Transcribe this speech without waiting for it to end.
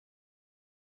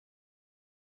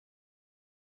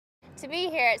To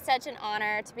be here, it's such an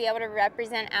honor to be able to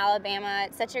represent Alabama.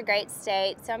 It's such a great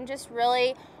state, so I'm just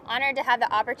really honored to have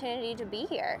the opportunity to be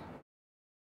here.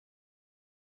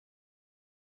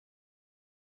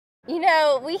 You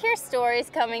know, we hear stories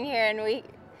coming here and we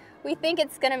think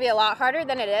it's going to be a lot harder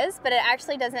than it is, but it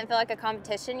actually doesn't feel like a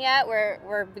competition yet.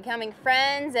 We're becoming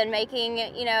friends and making,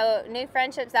 new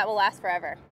friendships that will last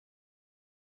forever.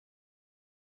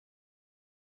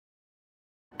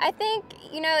 I think,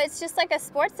 it's just like a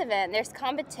sports event. There's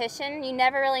competition. You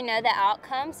never really know the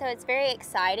outcome, so it's very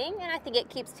exciting, and I think it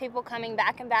keeps people coming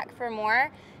back and back for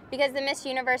more because the Miss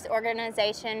Universe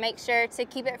organization makes sure to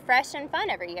keep it fresh and fun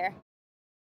every year.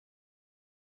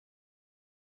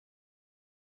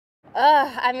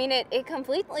 It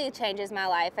completely changes my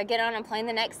life. I get on a plane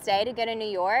the next day to go to New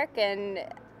York, and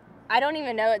I don't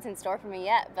even know what's in store for me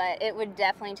yet, but it would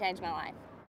definitely change my life.